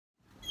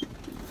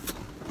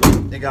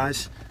Hey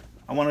guys,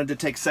 I wanted to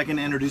take a second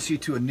to introduce you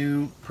to a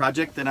new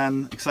project that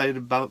I'm excited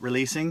about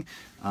releasing.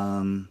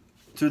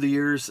 Through the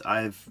years,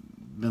 I've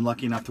been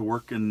lucky enough to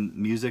work in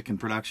music and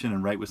production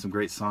and write with some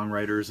great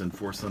songwriters and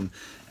for some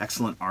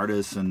excellent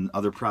artists and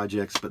other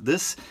projects, but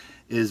this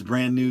is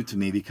brand new to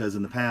me because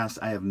in the past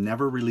I have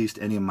never released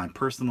any of my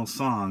personal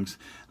songs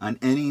on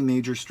any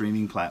major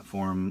streaming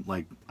platform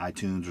like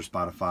iTunes or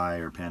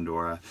Spotify or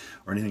Pandora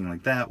or anything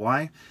like that.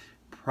 Why?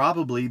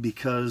 Probably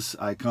because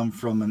I come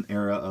from an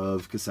era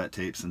of cassette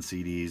tapes and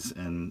CDs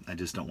and I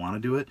just don't want to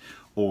do it,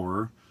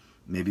 or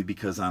maybe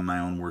because I'm my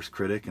own worst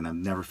critic and I've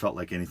never felt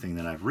like anything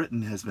that I've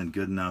written has been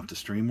good enough to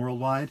stream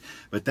worldwide.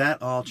 But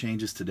that all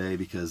changes today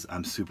because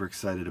I'm super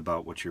excited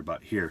about what you're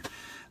about to hear.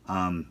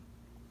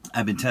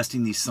 I've been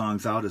testing these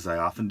songs out, as I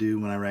often do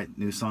when I write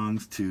new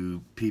songs,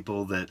 to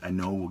people that I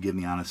know will give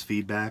me honest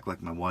feedback,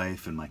 like my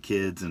wife and my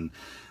kids and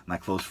my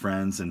close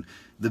friends. And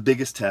the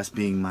biggest test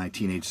being my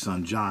teenage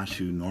son Josh,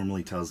 who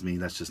normally tells me,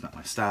 "That's just not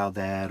my style,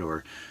 Dad,"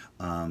 or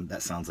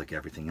 "That sounds like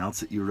everything else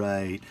that you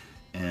write."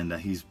 And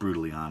he's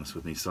brutally honest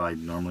with me, so I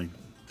normally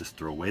just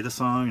throw away the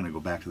song and I go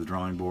back to the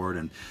drawing board.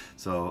 And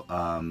so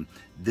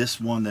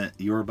this one that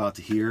you're about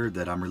to hear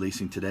that I'm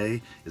releasing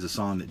today is a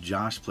song that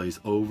Josh plays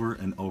over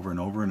and over and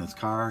over in his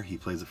car. He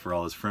plays it for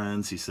all his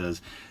friends. He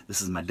says,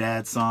 "This is my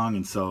dad's song."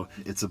 And so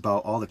it's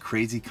about all the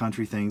crazy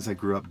country things I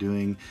grew up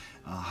doing,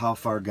 how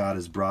far God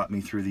has brought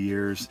me through the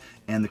years,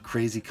 and the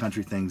crazy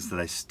country things that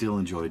I still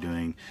enjoy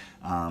doing.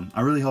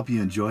 I really hope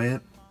you enjoy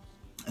it.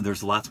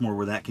 There's lots more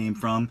where that came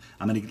from.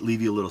 I'm going to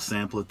leave you a little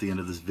sample at the end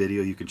of this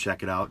video. You can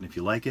check it out, and if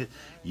you like it,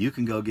 you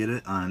can go get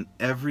it on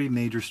every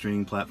major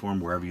streaming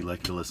platform wherever you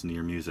like to listen to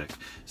your music.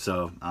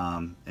 So,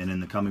 and in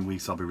the coming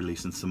weeks, I'll be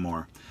releasing some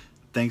more.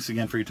 Thanks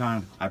again for your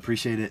time. I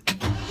appreciate it.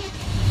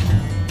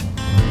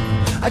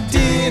 I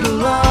did a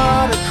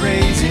lot of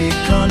crazy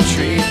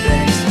country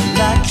things,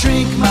 like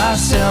drink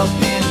myself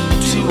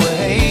into a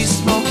haze,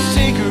 smoke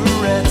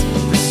cigarettes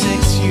for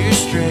 6 years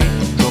straight,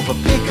 drove a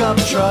pickup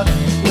truck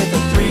with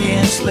a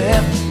 3-inch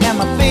lip, and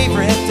my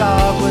favorite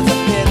dog was a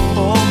pit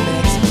bull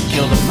mix.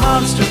 Killed a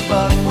monster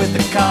buck with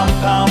a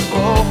compound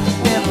bow,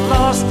 went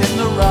lost in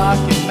the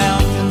Rocky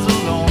Mountains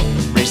alone,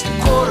 raced a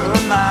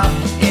quarter-mile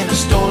in a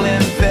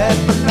stolen vet,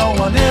 but no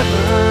one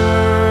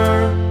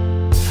ever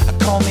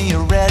called me a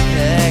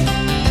redneck.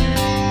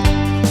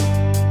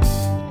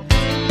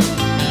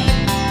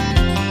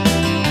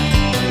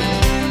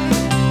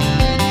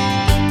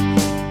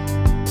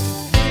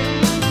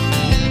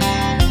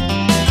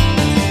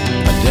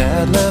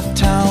 Dad left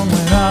town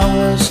when I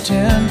was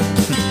 10.